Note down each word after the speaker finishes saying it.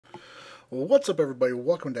What's up, everybody?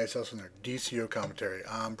 Welcome to Dice House and their DCO commentary.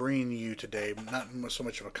 I'm bringing you today not so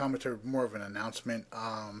much of a commentary, but more of an announcement.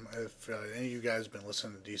 If any of you guys have been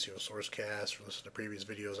listening to DCUO Source cast or listened to previous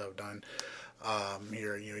videos I've done,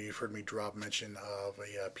 here, you've heard me drop mention of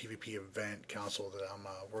a PvP event council that I'm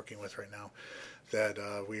working with right now. That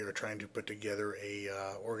we are trying to put together a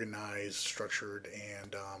organized, structured,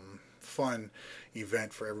 and fun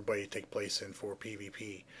event for everybody to take place in for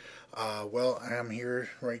PvP. Well, I am here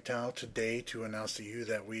right now today to announce to you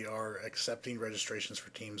that we are accepting registrations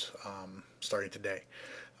for teams starting today.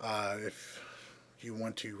 If you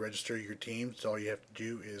want to register your teams, all you have to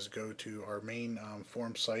do is go to our main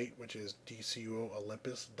forum site, which is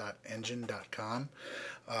DCUOolympus.engine.com.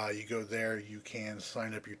 You go there, you can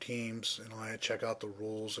sign up your teams and check out the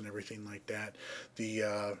rules and everything like that.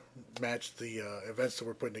 The events that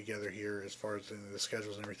we're putting together here, as far as the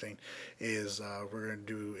schedules and everything, is we're going to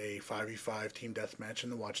do a 5v5 team deathmatch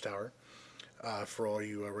in the Watchtower. For all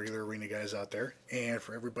you regular arena guys out there, and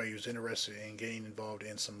for everybody who's interested in getting involved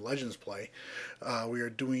in some Legends play, we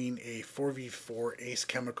are doing a 4v4 Ace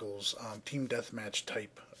Chemicals team deathmatch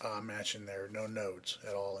type match in there. No nodes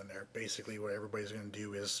at all in there. Basically, what everybody's going to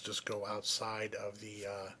do is just go outside of the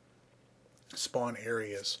spawn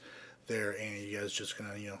areas there, and you guys just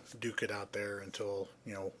gonna duke it out there until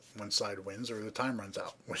one side wins or the time runs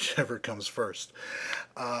out, whichever comes first.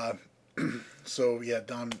 So yeah,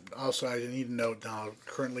 also I need to note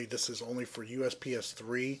currently this is only for US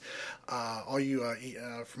PS3. All you,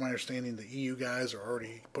 from my understanding, the EU guys are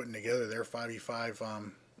already putting together their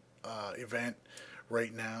 5v5 event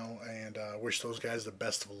right now, and wish those guys the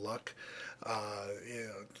best of luck.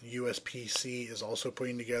 US PC is also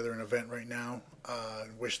putting together an event right now.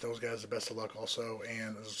 Wish those guys the best of luck also,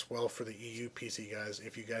 and as well for the EU PC guys.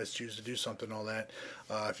 If you guys choose to do something, all that,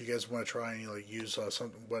 if you guys want to try and use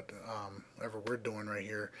something whatever we're doing right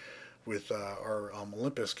here with our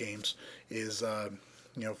Olympus games, is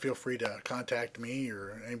feel free to contact me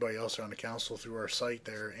or anybody else on the council through our site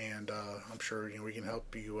there, and I'm sure we can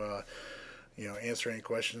help you. Answer any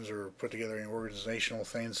questions or put together any organizational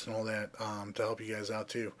things and all that to help you guys out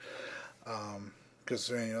too. Because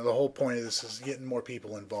the whole point of this is getting more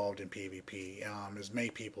people involved in PvP, as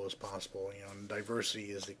many people as possible. And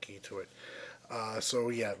diversity is the key to it. So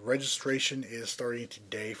yeah, registration is starting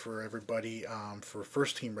today for everybody for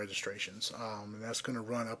first team registrations, and that's going to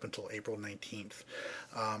run up until April 19th.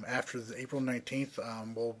 After the April 19th,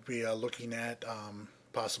 we'll be looking at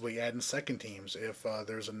possibly adding second teams if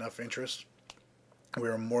there's enough interest. We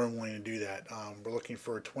are more than willing to do that. We're looking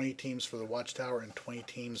for 20 teams for the Watchtower and 20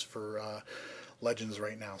 teams for Legends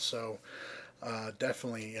right now. So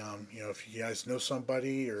definitely, if you guys know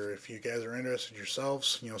somebody or if you guys are interested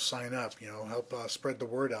yourselves, sign up. Help spread the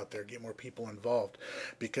word out there, get more people involved,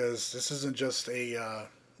 because this isn't just a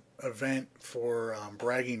event for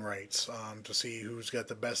bragging rights to see who's got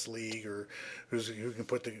the best league or who can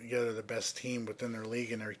put together the best team within their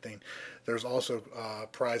league and everything. There's also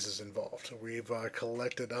prizes involved. We've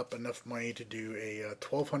collected up enough money to do a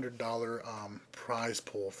 $1,200 prize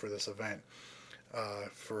pool for this event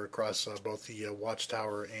for across both the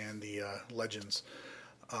Watchtower and the Legends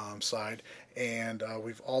side, and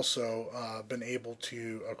we've also been able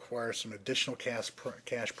to acquire some additional cash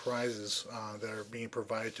prizes that are being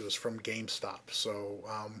provided to us from GameStop. So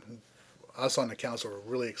us on the council are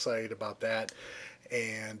really excited about that,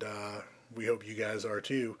 and we hope you guys are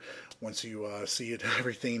too once you see it,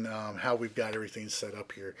 everything, how we've got everything set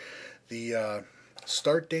up here. The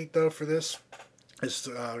start date though for this, it's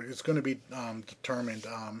going to be determined.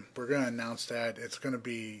 We're going to announce that it's going to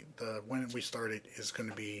be when we start it is going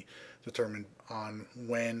to be determined on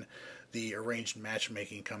when the arranged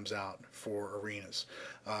matchmaking comes out for arenas.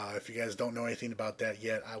 If you guys don't know anything about that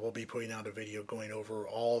yet, I will be putting out a video going over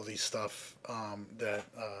all of these stuff that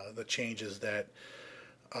the changes that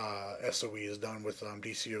SOE has done with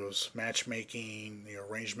DCO's matchmaking,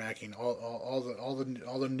 arranged matching, all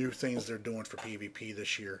the new things they're doing for PvP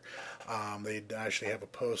this year. They actually have a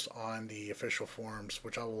post on the official forums,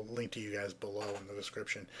 which I will link to you guys below in the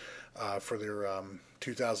description, for their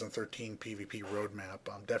 2013 PvP roadmap.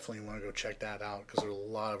 Definitely want to go check that out because there's a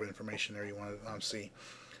lot of information there you want to see.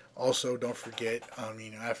 Also, don't forget,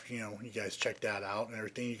 after you guys check that out and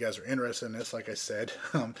everything, you guys are interested in this, like I said,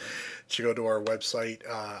 to go to our website.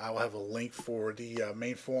 I will have a link for the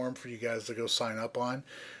main forum for you guys to go sign up on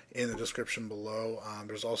in the description below.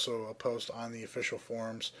 There's also a post on the official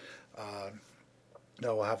forums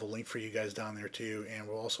that will have a link for you guys down there too, and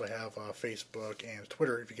we'll also have Facebook and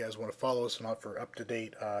Twitter if you guys want to follow us and for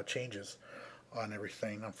up-to-date changes on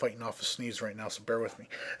everything. I'm fighting off a sneeze right now, so bear with me.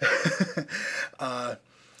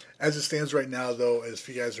 As it stands right now, though, as if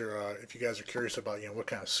you guys are curious about what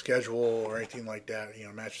kind of schedule or anything like that,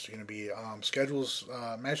 matches are going to be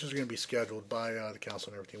matches are going to be scheduled by the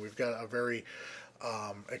council and everything. We've got a very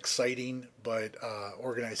exciting but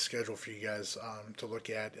organized schedule for you guys to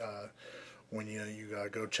look at when you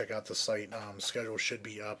go check out the site. Schedule should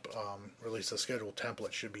be up, or at least the schedule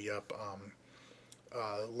template should be up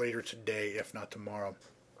later today, if not tomorrow,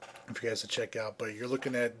 for you guys to check out. But you're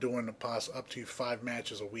looking at doing up to 5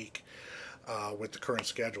 matches a week with the current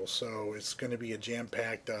schedule, so it's going to be a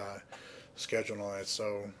jam-packed schedule and all that.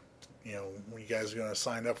 So when you guys are going to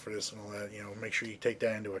sign up for this and all that, make sure you take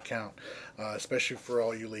that into account, especially for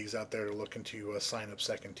all you leagues out there that are looking to sign up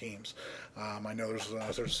second teams. I know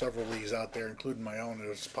there's several leagues out there, including my own,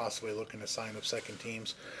 that's possibly looking to sign up second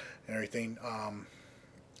teams and everything.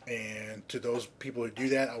 And to those people who do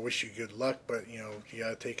that, I wish you good luck, but you got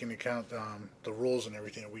to take into account the rules and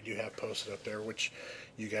everything that we do have posted up there, which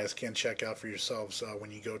you guys can check out for yourselves when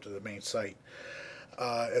you go to the main site.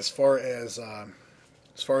 As far as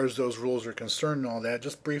those rules are concerned and all that,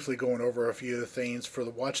 just briefly going over a few of the things. For the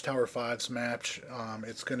Watchtower 5's match,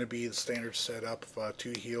 it's going to be the standard setup of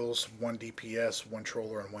 2 heals, 1 DPS, 1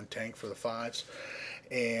 troller, and 1 tank for the 5's.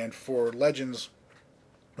 And for Legends,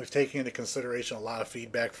 we've taken into consideration a lot of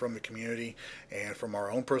feedback from the community and from our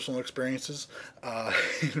own personal experiences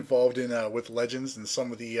involved in with Legends and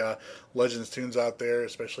some of the Legends tunes out there,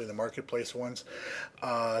 especially the marketplace ones.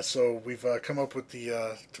 So we've come up with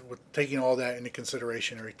with taking all that into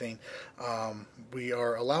consideration and everything. We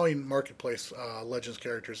are allowing marketplace Legends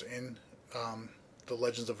characters in the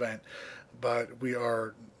Legends event, but we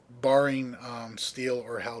are barring Steel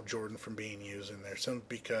or Hal Jordan from being used in there, simply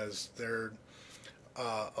because they're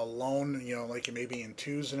alone, like maybe in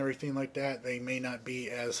 2s and everything like that, they may not be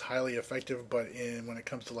as highly effective, but when it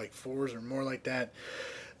comes to like 4s or more like that,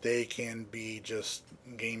 they can be just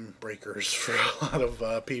game breakers for a lot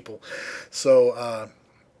of people. So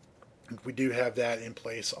we do have that in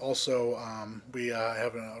place. Also, we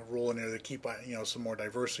have a rule in there to keep some more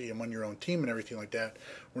diversity among your own team and everything like that.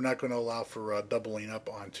 We're not going to allow for doubling up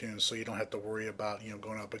on tunes, so you don't have to worry about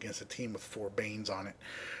going up against a team with 4 Banes on it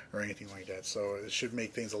or anything like that. So it should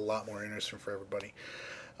make things a lot more interesting for everybody.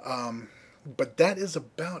 But that is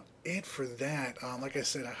about it for that. Like I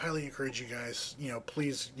said, I highly encourage you guys,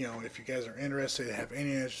 please, if you guys are interested, have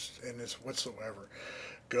any interest in this whatsoever,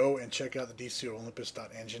 go and check out the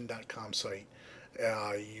DCUOlympus.engine.com site.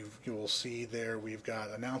 You will see there we've got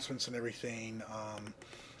announcements and everything.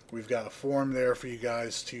 We've got a forum there for you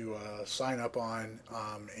guys to sign up on,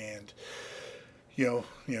 and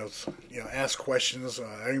ask questions.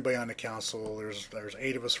 Anybody on the council, there's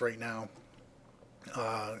 8 of us right now.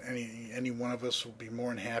 Any one of us will be more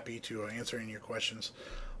than happy to answer any of your questions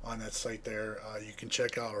on that site there. You can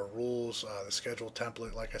check out our rules, the schedule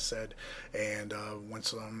template, like I said, and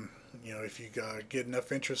once if you get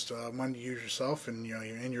enough interest among you yourself and you're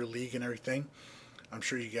in your league and everything, I'm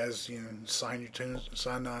sure you guys sign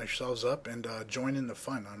yourselves up and join in the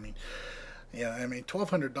fun. I mean,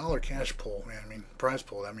 $1,200 cash pool, man. Prize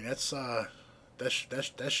pool. That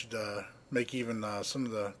should make even some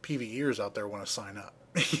of the PvEers out there want to sign up.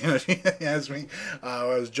 I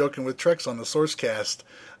was joking with Trex on the Sourcecast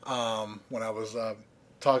when I was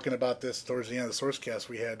talking about this towards the end of the Sourcecast.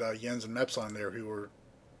 We had Jens and Meps on there who were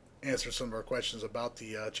answering some of our questions about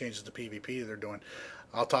the changes to PvP they're doing.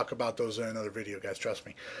 I'll talk about those in another video, guys. Trust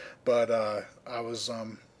me. But I was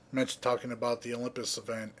talking about the Olympus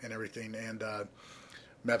event and everything, and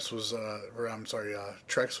Meps was,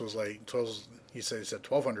 Trex was like, he said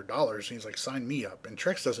 $1,200. He's like, sign me up. And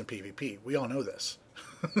Trex doesn't PvP. We all know this.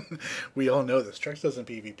 We all know this. Trex doesn't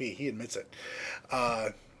PvP. He admits it.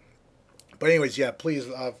 But anyways, yeah, please,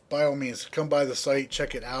 by all means, come by the site,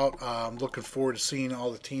 check it out. I'm looking forward to seeing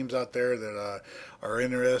all the teams out there that are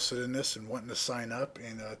interested in this and wanting to sign up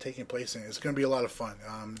and taking place in it. It's going to be a lot of fun.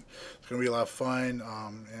 It's going to be a lot of fun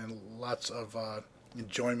and lots of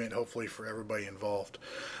enjoyment, hopefully, for everybody involved.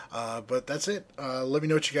 But that's it. Let me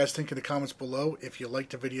know what you guys think in the comments below. If you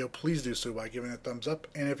liked the video, please do so by giving it a thumbs up.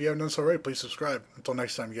 And if you haven't done so already, please subscribe. Until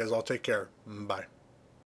next time, you guys all take care. Bye.